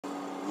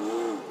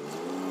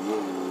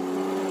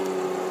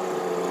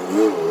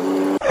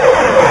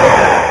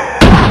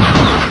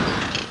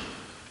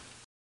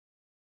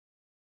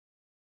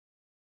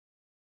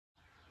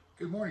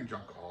Good morning,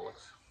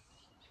 Junkaholics.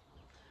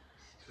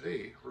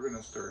 Today we're going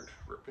to start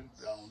ripping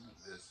down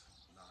this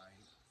 9,000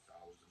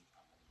 pound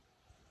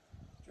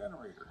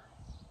generator.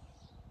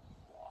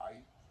 Why?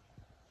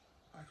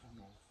 I don't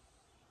know.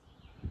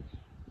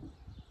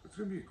 It's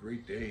going to be a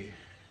great day.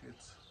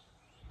 It's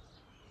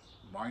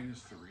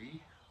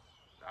 -3.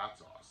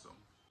 That's awesome.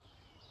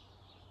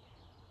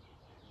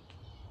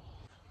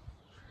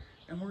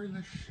 And we're in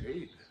the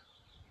shade.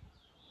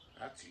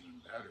 That's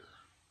even better.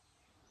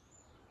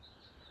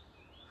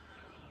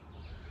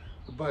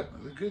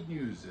 But the good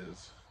news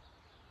is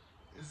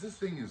this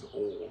thing is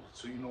old,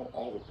 so you know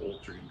all the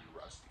bolts are going to be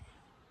rusty.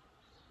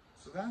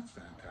 So that's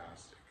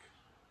fantastic.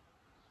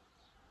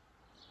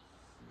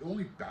 The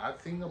only bad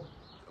thing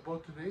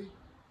about today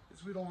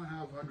is we don't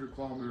have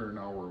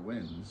 100-kilometer-an-hour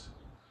winds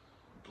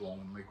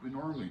blowing like we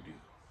normally do.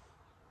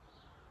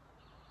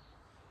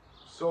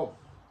 So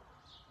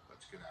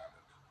let's get at it.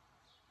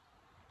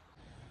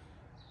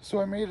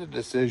 So I made a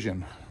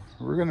decision.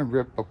 We're going to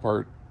rip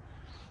apart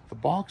the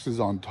boxes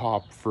on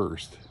top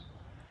first.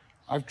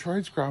 I've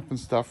tried scrapping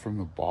stuff from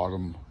the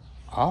bottom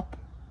up,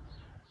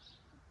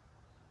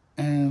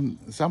 and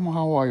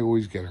somehow I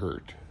always get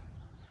hurt.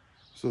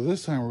 So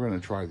this time we're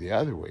going to try the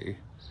other way,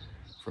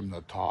 from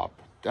the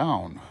top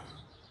down,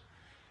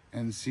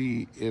 and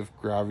see if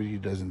gravity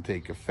doesn't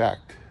take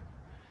effect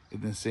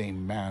in the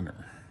same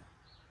manner.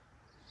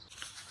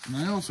 And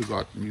I also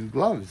got new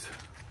gloves,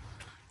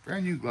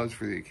 brand new gloves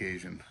for the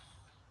occasion.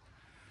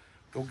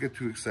 Don't get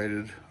too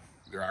excited.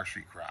 They're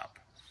actually crap.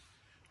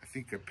 I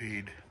think I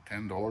paid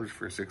 $10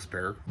 for 6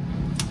 pair.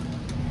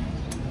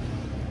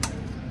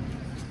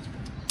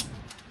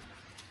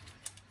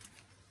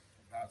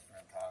 That's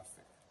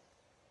fantastic.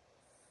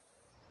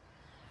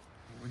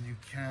 When you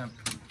can't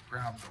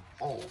grab the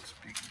bolts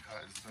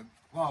because the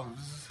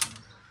gloves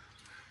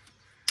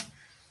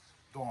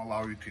don't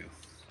allow you to.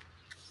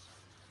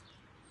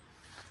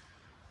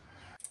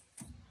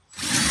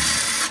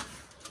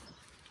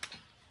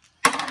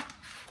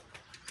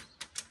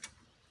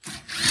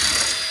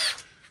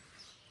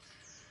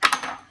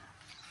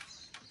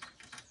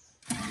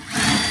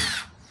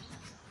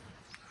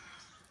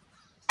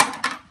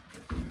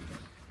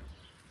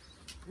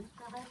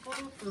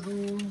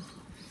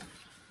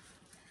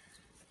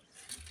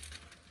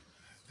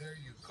 There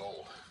you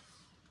go.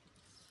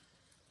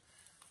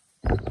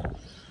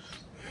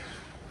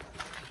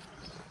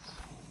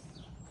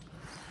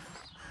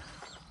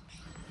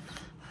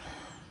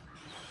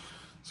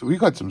 So we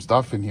got some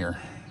stuff in here.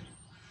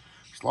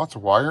 There's lots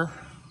of wire,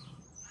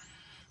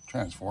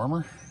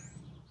 transformer,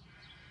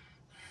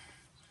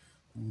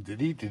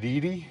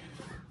 dee-dee-dee-dee,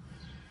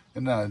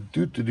 and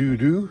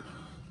doo-doo-doo-doo,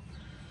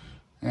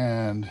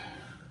 and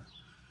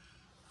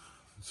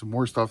some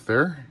more stuff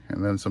there,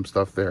 and then some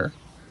stuff there.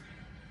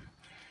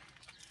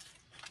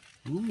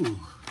 Ooh,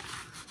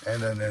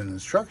 and then an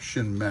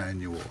instruction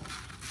manual.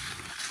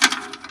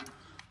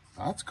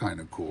 That's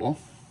kind of cool.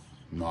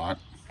 Not.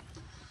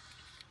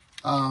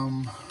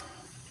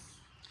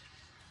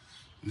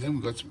 Then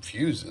we got some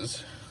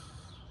fuses.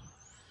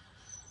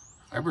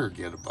 I better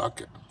get a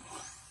bucket.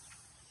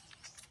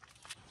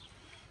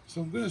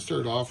 So I'm going to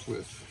start off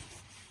with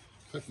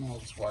cutting all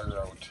this wire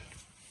out.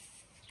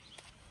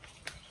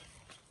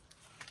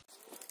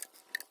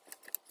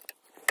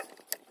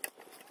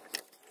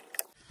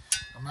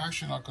 I'm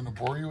actually not going to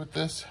bore you with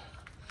this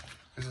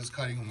because it's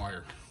cutting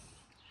wire.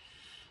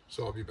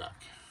 So I'll be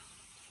back.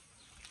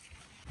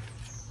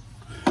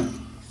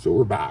 So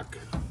we're back.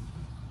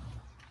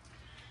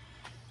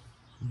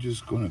 I'm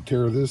just going to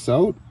tear this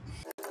out.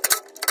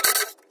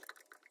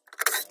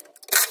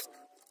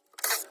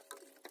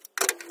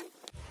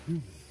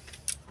 Let's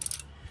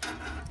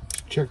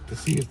check to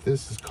see if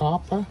this is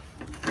copper.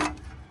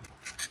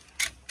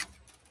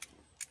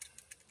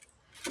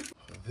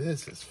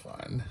 This is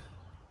fun.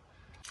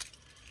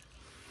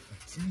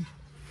 Let's see.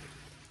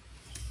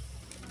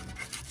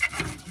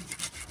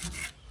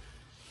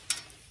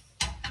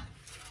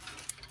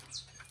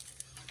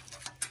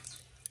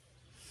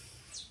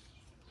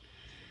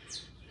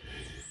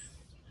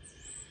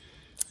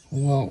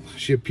 Well,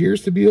 she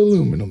appears to be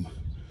aluminum,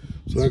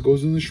 so that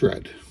goes in the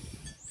shred.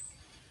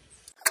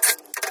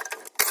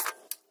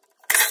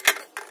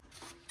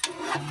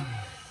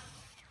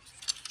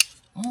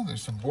 Oh,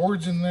 there's some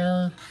boards in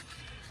there,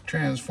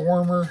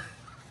 transformer.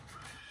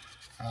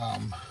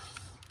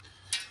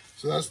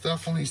 So that's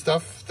definitely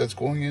stuff that's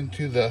going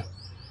into the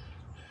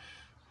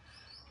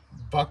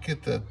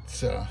bucket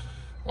that's,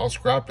 I'll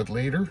scrap it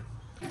later.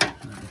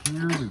 And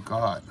here we've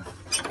got,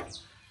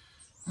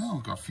 oh,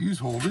 we've got fuse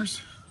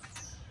holders.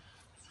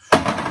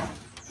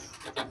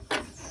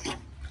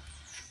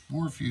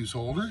 More fuse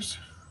holders.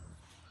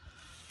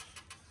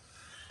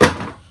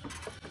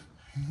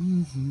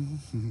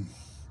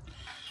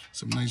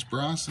 Some nice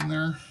brass in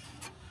there.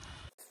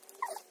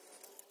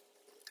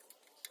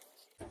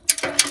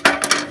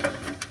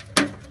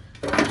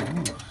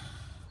 Ooh,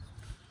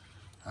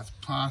 that's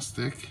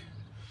plastic.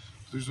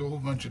 There's a whole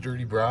bunch of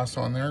dirty brass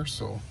on there,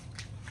 so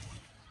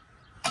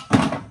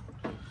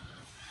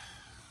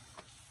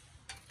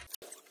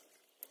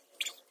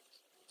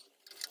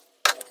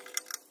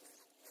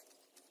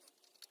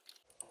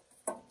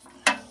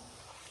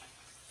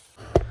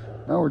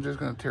Now we're just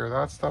going to tear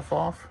that stuff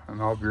off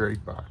and I'll be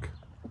right back.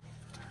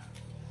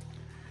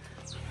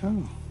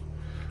 Oh.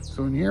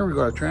 So in here we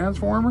got a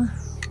transformer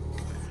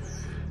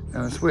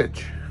and a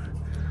switch.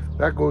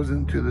 That goes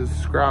into the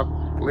scrap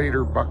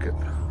later bucket.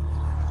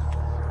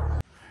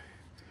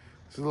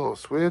 It's a little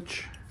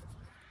switch.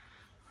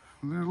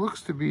 There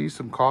looks to be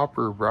some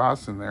copper or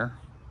brass in there.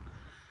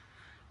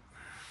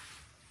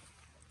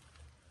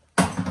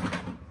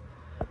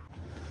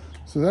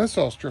 So that's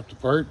all stripped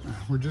apart.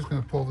 We're just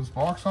going to pull this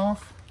box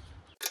off.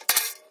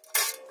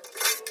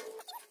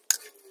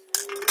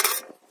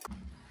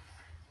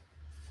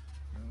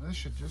 And this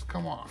should just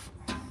come off.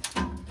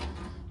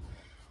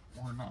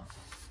 Or not.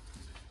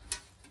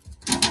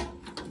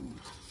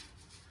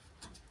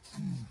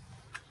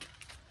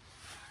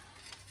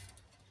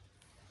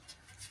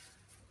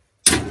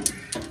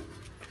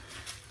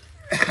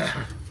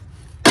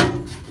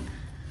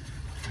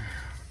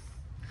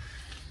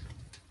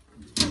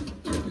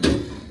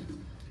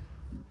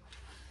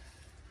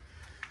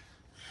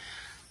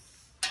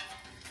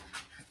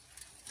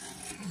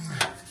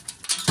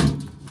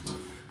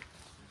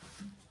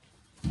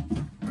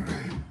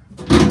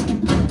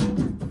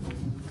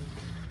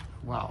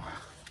 Wow.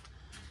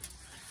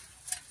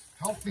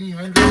 Help me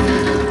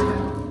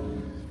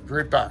understand.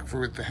 Right back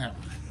for with the hammer.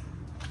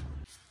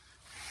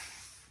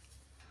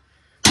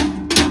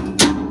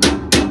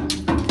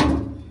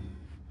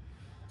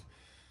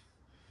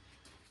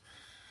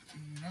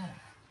 No.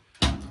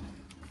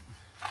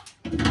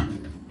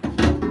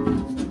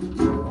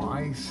 Oh,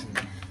 I see.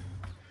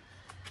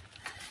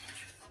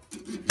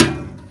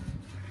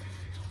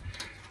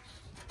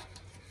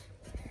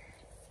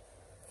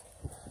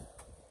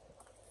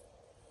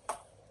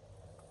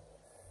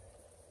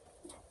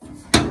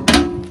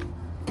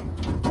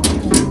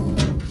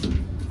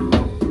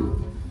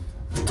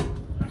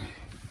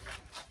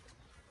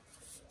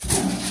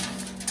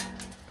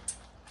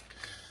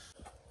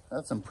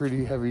 That's some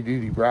pretty heavy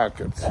duty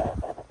brackets.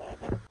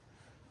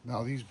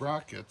 Now these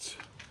brackets,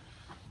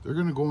 they're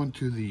going to go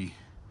into the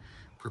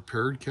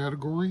prepared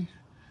category,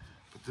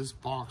 but this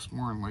box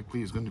more than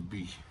likely is going to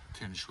be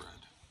tin shred.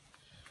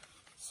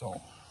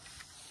 So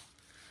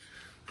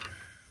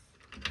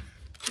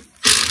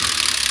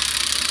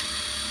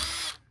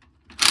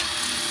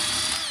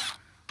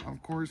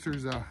of course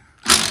there's a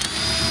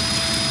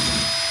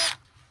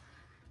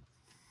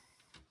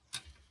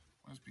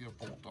must be a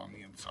bolt on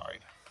the inside.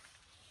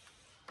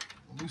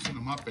 We'll loosen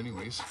them up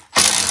anyways. Oh,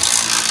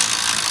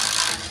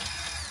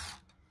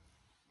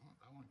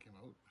 that one came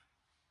out.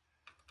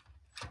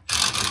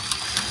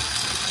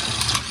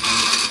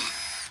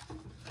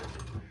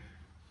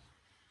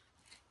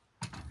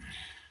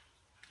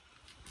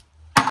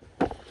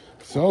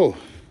 So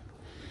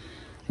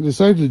I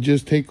decided to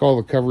just take all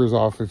the covers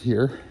off of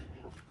here,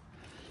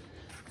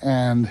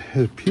 and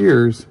it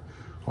appears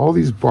all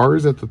these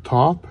bars at the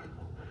top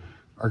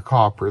are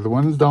copper. The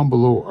ones down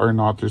below are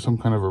not. There's some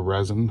kind of a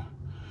resin,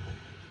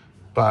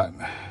 but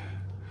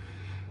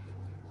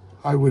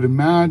I would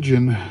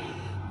imagine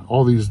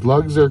all these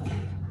lugs are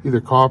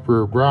either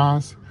copper or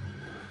brass.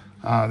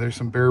 There's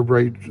some bare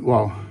bright,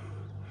 well,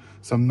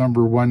 some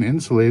number 1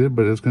 insulated,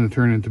 but it's going to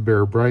turn into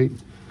bare bright.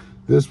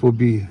 This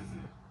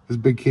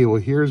big cable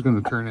here is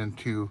going to turn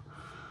into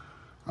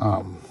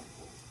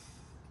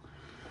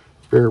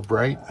bare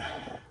bright,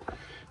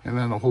 and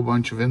then a whole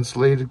bunch of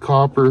insulated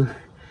copper,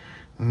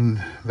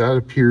 and that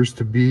appears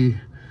to be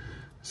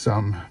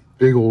some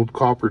big old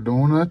copper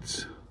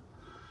donuts.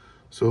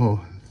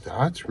 So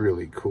that's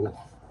really cool.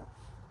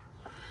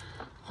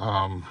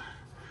 I'm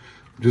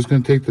just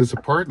going to take this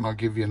apart and I'll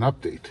give you an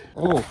update.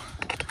 Oh,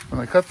 when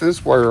I cut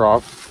this wire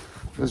off,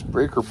 this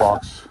breaker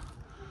box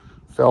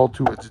fell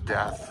to its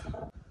death.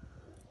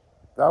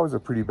 That was a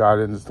pretty bad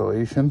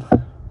installation,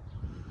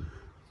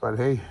 but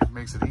hey, it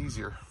makes it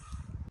easier.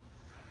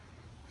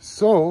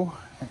 So,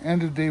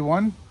 end of day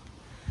 1,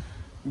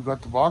 we've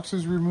got the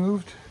boxes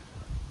removed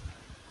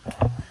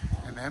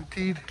and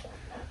emptied.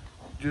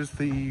 Just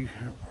the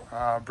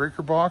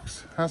breaker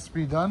box has to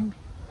be done,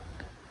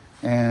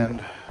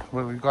 and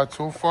what we've got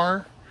so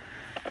far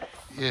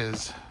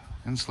is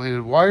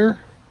insulated wire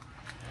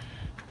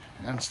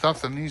and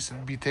stuff that needs to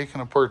be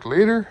taken apart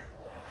later.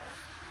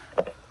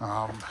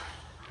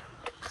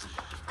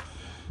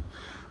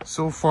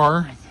 So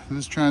far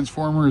this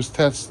transformer is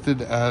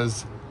tested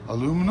as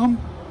aluminum.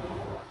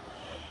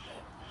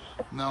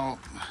 Now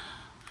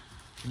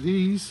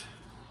these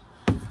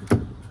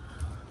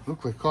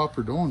look like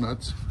copper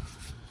donuts,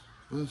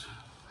 but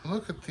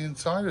look at the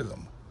inside of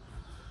them.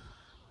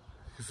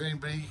 If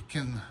anybody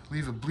can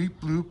leave a bleep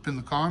bloop in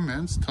the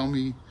comments, tell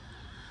me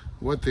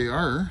what they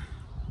are,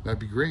 that'd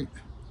be great.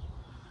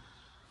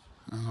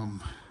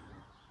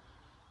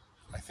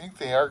 I think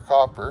they are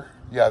copper.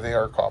 Yeah, they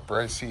are copper.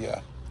 I see.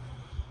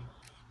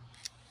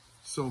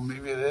 So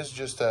maybe it is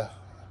just a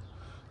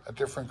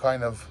different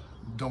kind of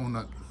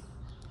donut.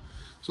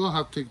 So I'll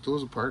have to take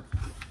those apart.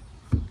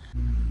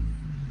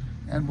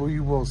 And we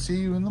will see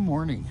you in the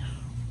morning.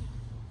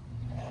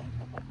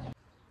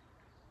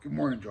 Good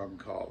morning, jogging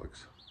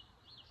colleagues.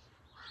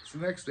 It's the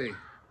next day.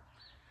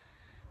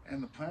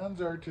 And the plans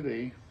are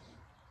today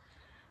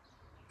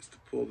is to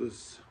pull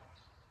this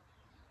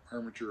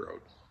armature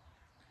out.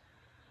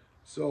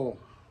 So,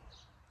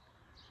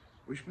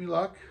 wish me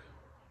luck.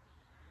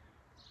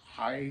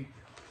 I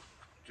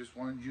just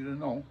wanted you to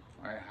know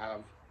I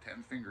have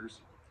 10 fingers.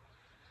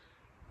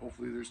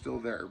 Hopefully they're still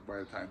there by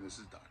the time this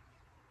is done,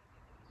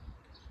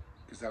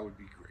 because that would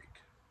be great.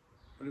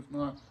 But if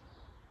not,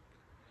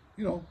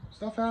 you know,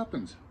 stuff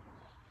happens,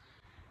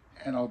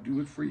 and I'll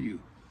do it for you.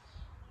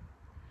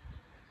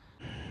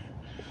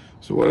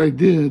 So what I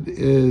did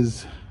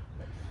is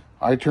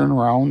I turn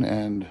around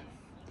and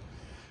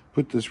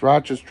put this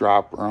ratchet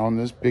strap around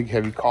this big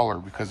heavy collar,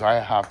 because I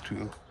have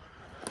to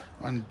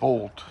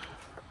unbolt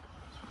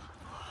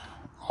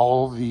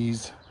all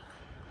these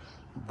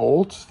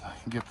bolts,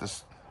 get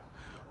this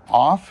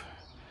off.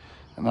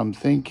 And I'm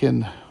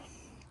thinking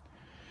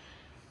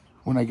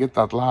when I get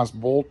that last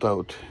bolt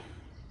out,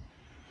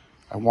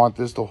 I want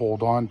this to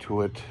hold on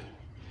to it.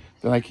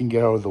 Then I can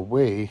get out of the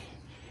way,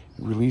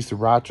 release the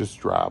ratchet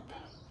strap,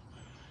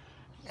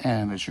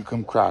 and it should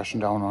come crashing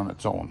down on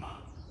its own.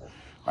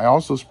 I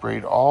also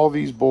sprayed all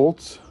these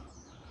bolts,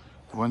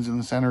 the ones in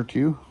the center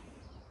too,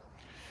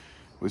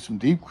 with some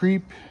deep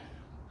creep.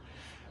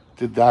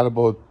 Did that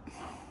about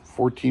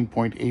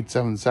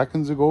 14.87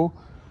 seconds ago.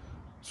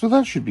 So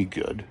that should be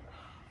good,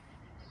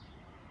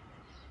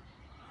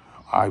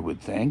 I would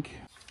think.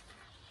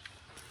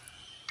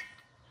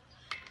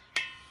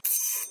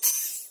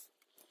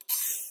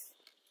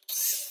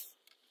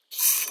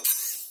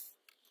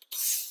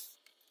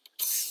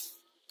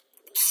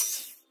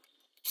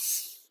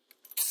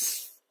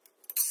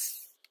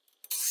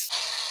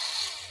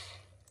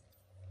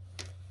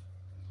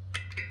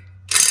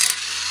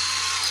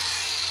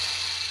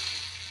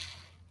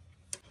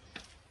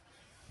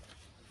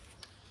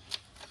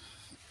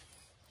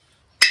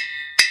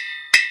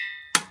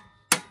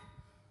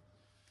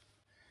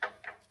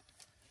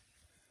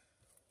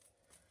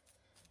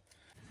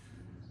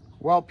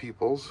 Well,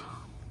 peoples,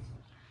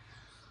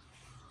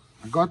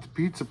 I got the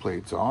pizza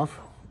plates off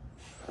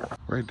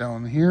right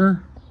down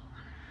here,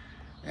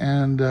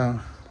 and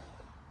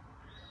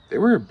they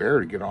were a bear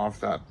to get off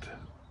that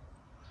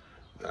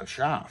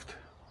shaft.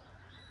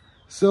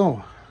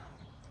 So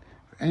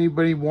if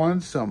anybody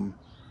wants some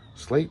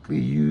slightly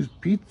used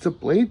pizza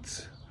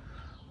plates,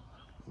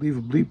 leave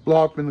a bleep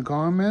blop in the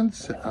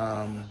comments.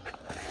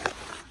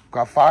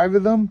 Got 5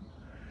 of them,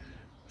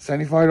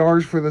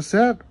 $75 for the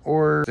set,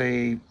 or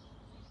say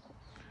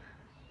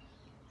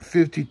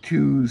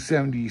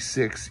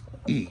 $52.76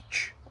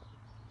 each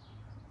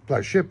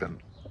plus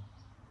shipping.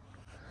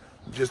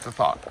 Just a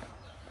thought.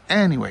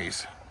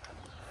 Anyways,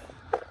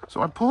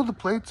 so I pulled the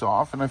plates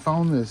off and I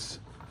found this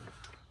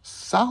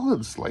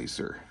salad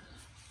slicer,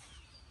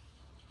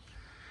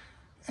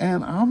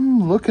 and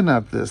I'm looking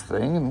at this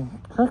thing,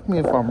 and correct me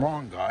if I'm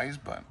wrong, guys,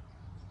 but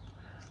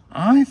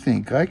I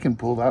think I can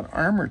pull that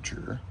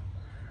armature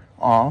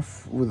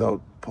off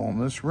without pulling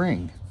this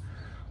ring,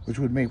 which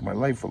would make my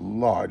life a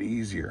lot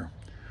easier.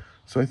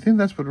 So I think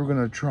that's what we're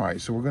going to try.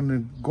 So we're going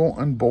to go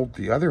unbolt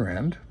the other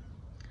end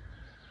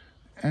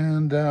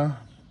and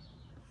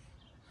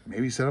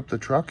maybe set up the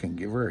truck and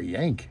give her a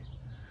yank.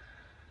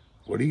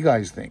 What do you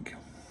guys think?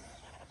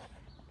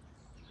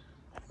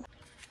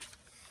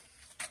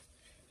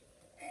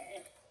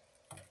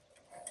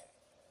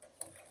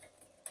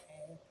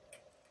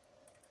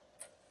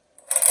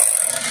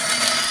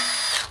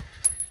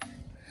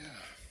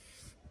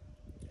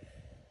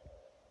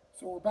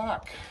 So we're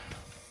back.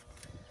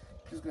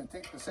 Just going to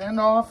take this end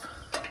off.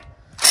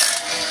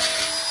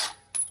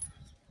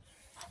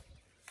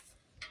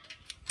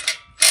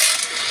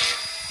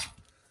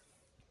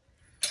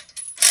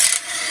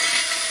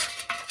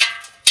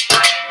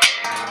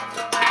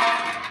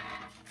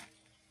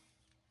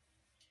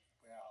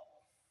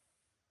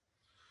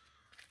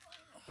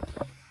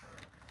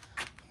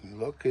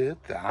 Look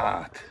at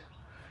that.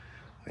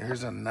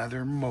 There's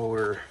another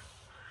motor.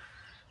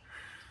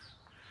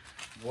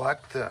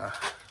 What the?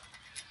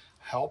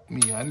 Help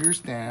me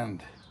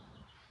understand.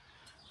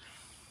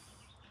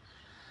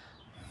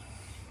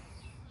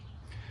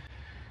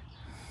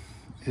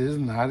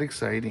 Isn't that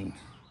exciting?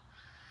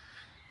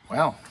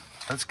 Well,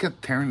 let's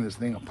get tearing this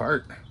thing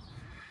apart.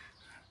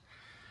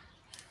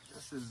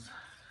 This is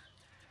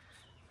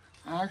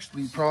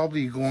actually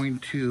probably going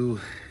to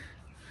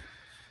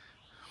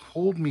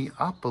hold me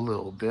up a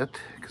little bit,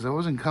 because I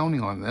wasn't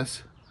counting on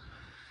this.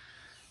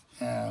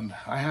 And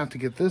I have to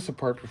get this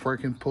apart before I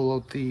can pull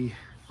out the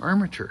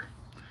armature.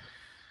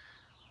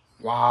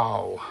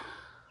 Wow.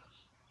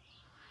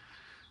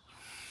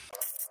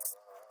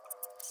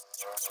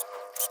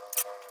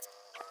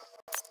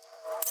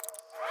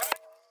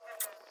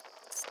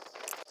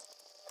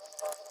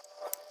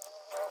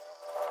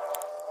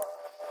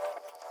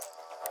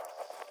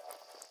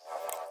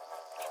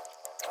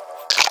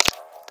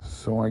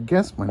 So I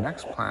guess my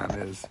next plan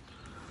is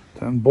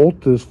to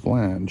unbolt this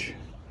flange.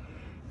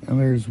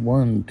 And there's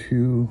 1,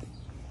 2,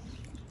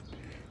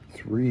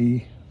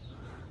 3,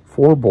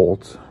 4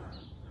 bolts.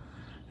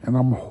 And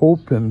I'm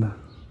hoping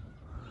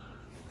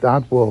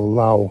that will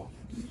allow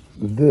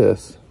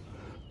this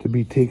to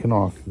be taken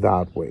off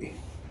that way,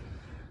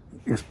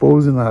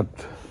 exposing that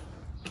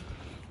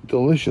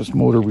delicious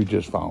motor we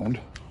just found,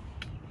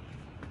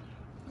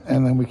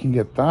 and then we can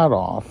get that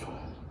off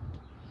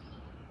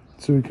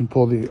so we can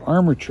pull the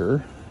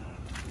armature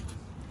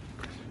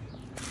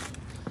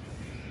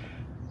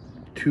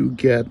to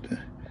get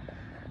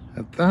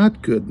at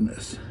that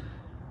goodness.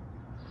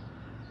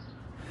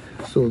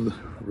 So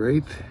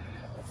right,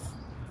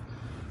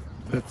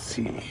 let's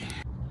see,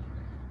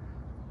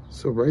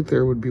 so right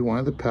there would be one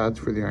of the pads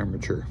for the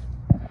armature.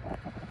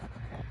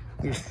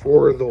 There's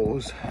 4 of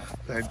those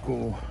that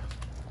go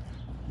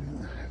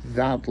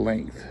that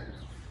length.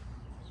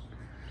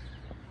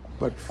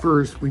 But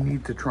first we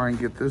need to try and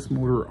get this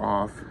motor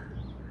off.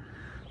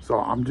 So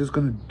I'm just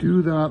going to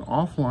do that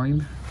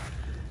offline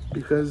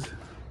because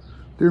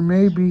there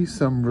may be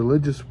some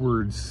religious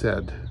words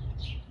said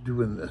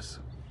doing this.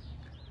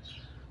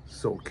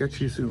 So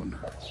catch you soon.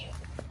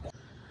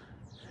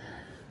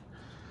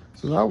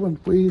 So that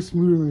went way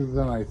smoother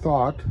than I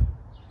thought.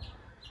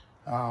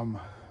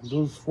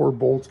 Those 4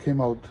 bolts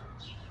came out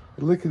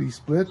lickety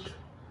split.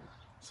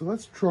 So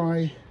let's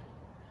try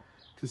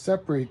to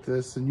separate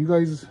this, and you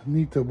guys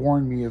need to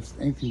warn me if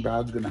anything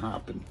bad's gonna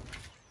happen.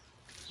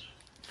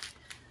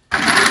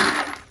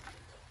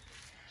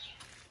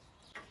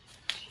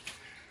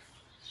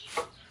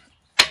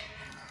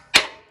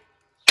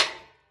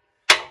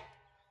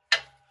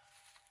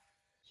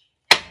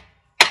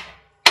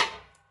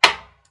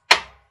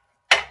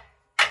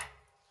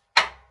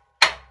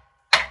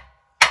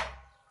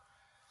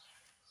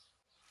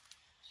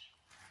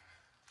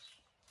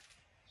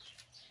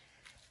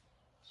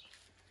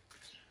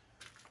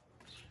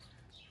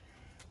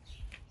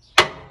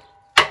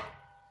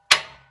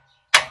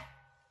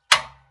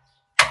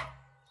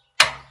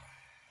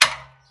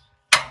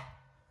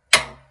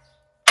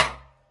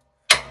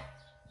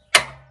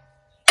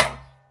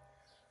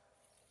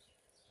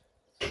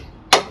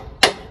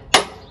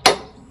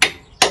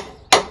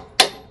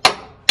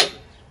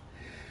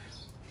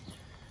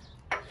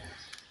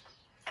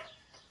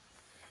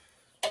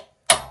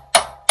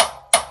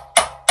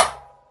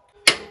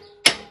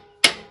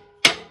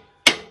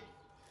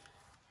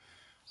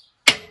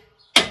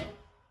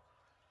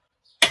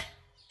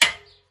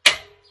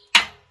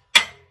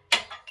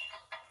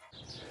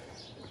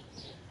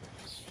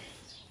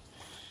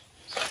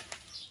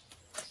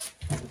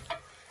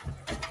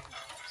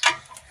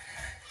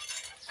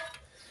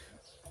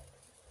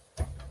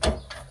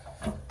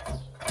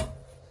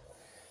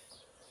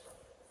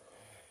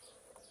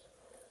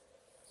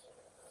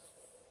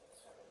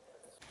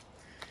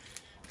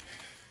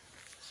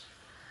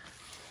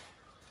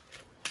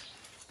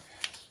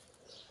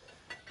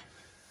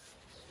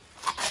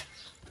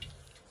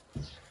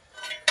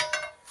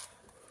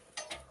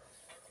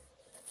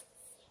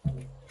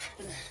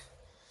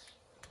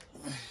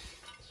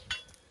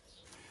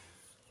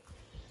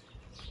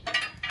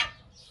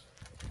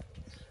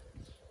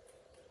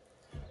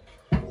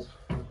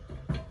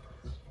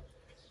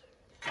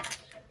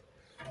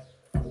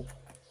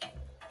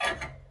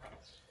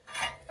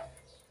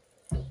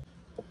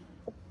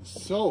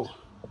 So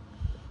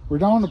we're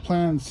down to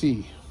plan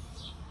C,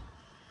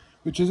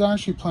 which is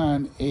actually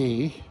plan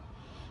A,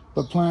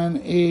 but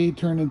plan A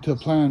turned into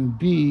plan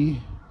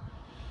B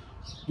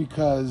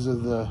because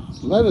of the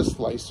lettuce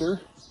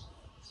slicer.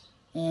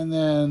 And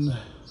then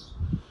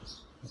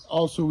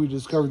also we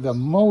discovered the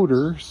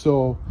motor.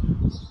 So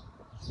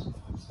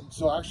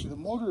actually the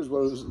motor is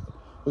what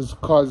was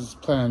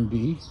caused plan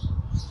B.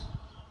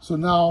 So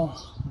now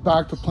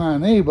back to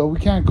plan A, but we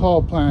can't call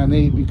it plan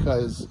A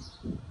because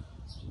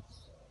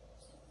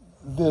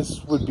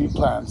this would be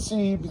plan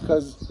C,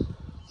 because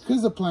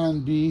of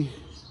plan B,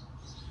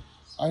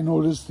 I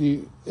noticed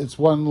it's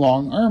one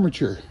long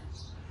armature.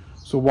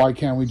 So why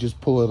can't we just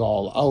pull it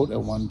all out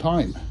at one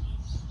time?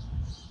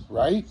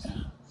 Right?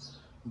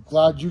 I'm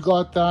glad you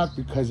got that,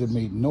 because it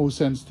made no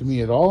sense to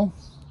me at all.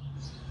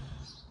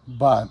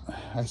 But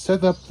I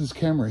set up this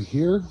camera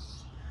here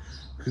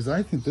because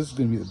I think this is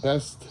going to be the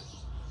best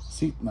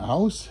seat in the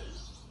house.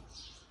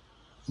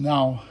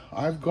 Now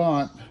I've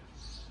got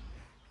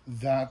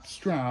that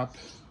strap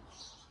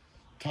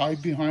tied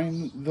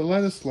behind the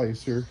lettuce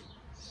slicer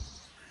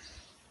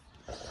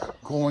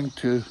going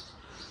to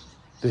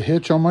the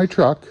hitch on my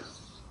truck,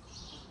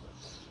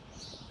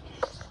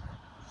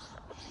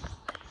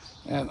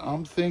 and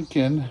I'm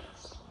thinking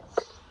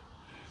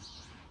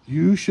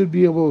you should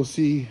be able to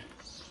see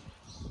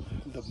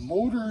the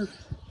motor,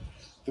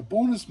 the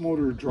bonus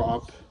motor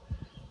drop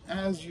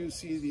as you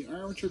see the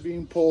armature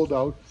being pulled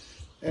out,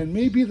 and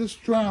maybe the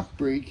strap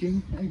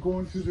breaking and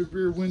going through the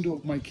rear window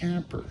of my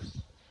camper.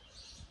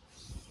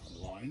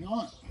 Why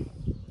not?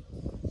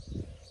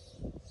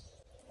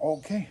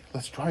 Okay,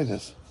 let's try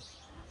this.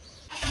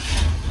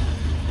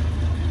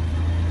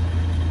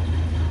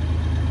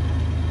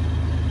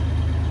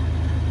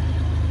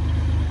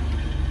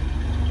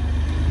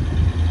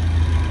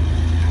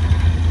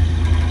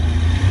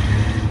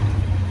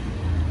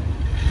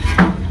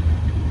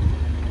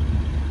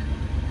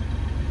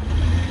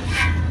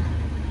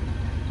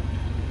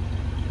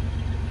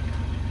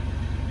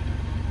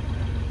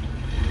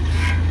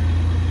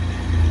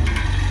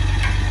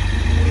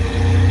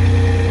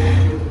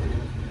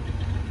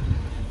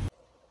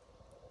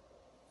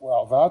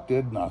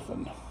 did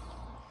nothing.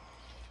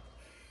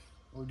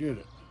 Or did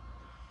it?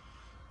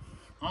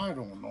 I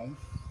don't know.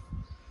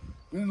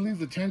 I'm gonna leave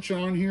the tension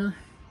on here.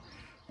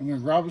 I'm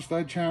gonna grab a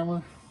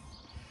sledgehammer.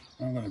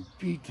 And I'm gonna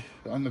beat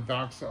on the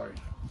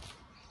backside.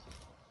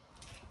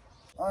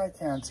 I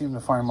can't seem to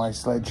find my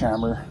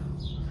sledgehammer.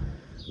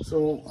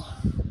 So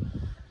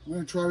I'm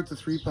gonna try with the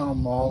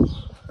 3-pound maul.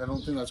 I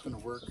don't think that's gonna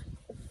work.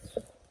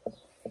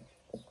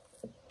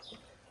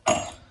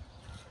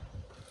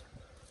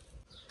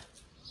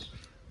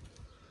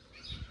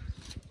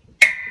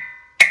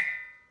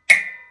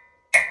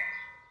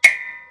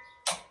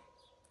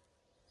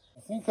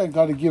 I think I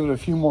got to give it a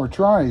few more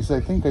tries.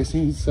 I think I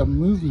see some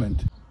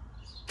movement.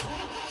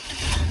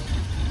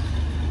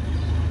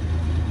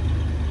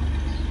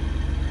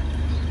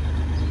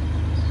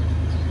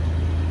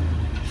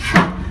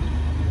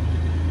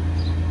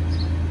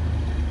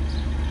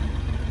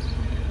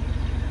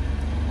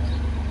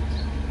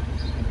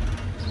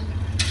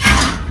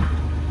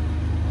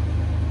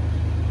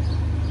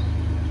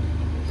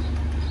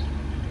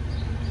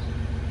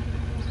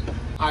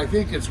 I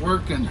think it's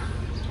working.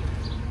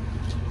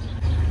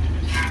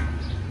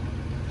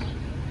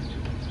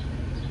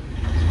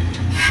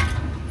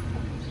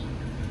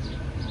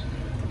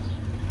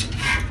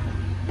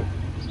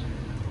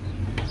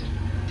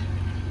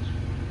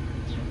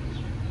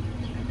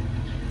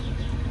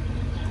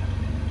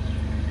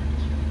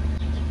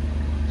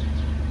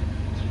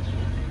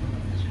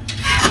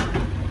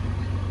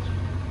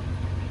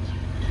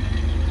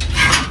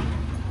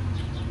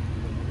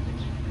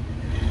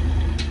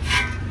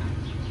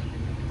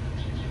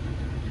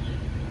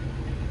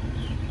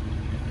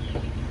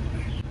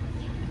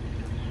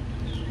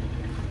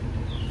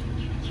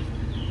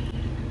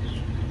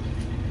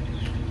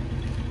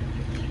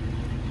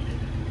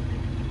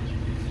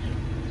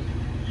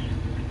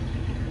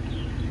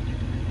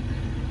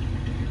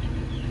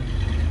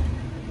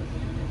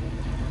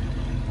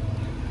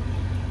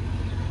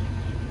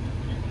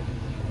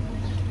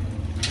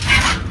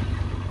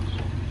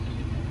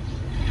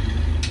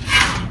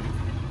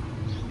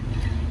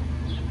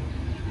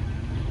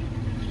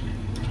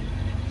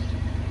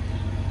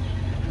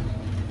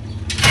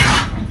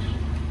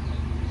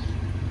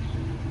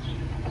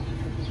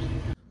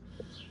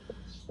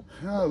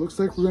 Yeah, it looks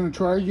like we're going to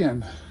try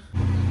again.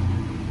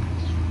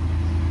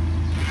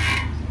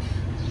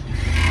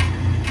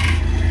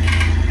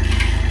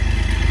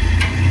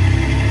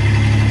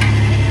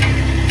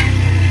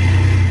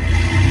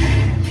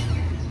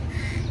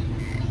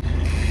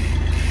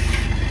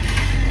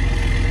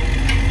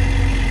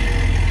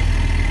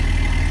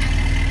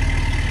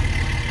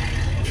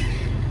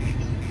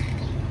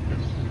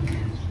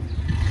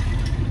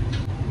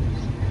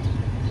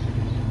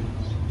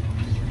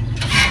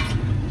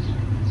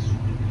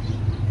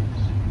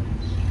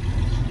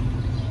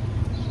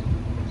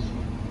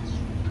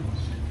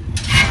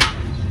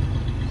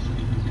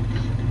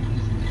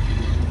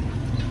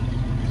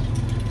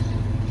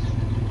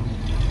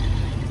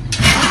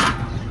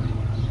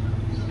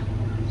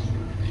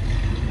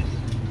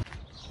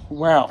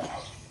 Well,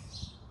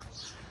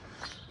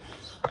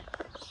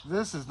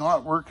 this is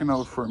not working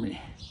out for me.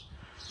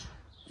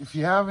 If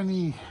you have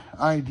any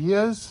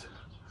ideas,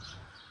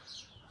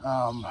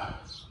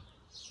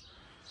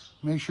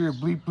 make sure you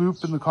bleep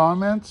bloop in the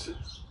comments.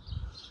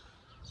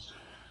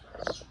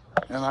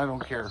 And I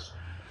don't care.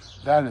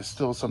 That is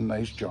still some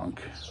nice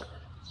junk.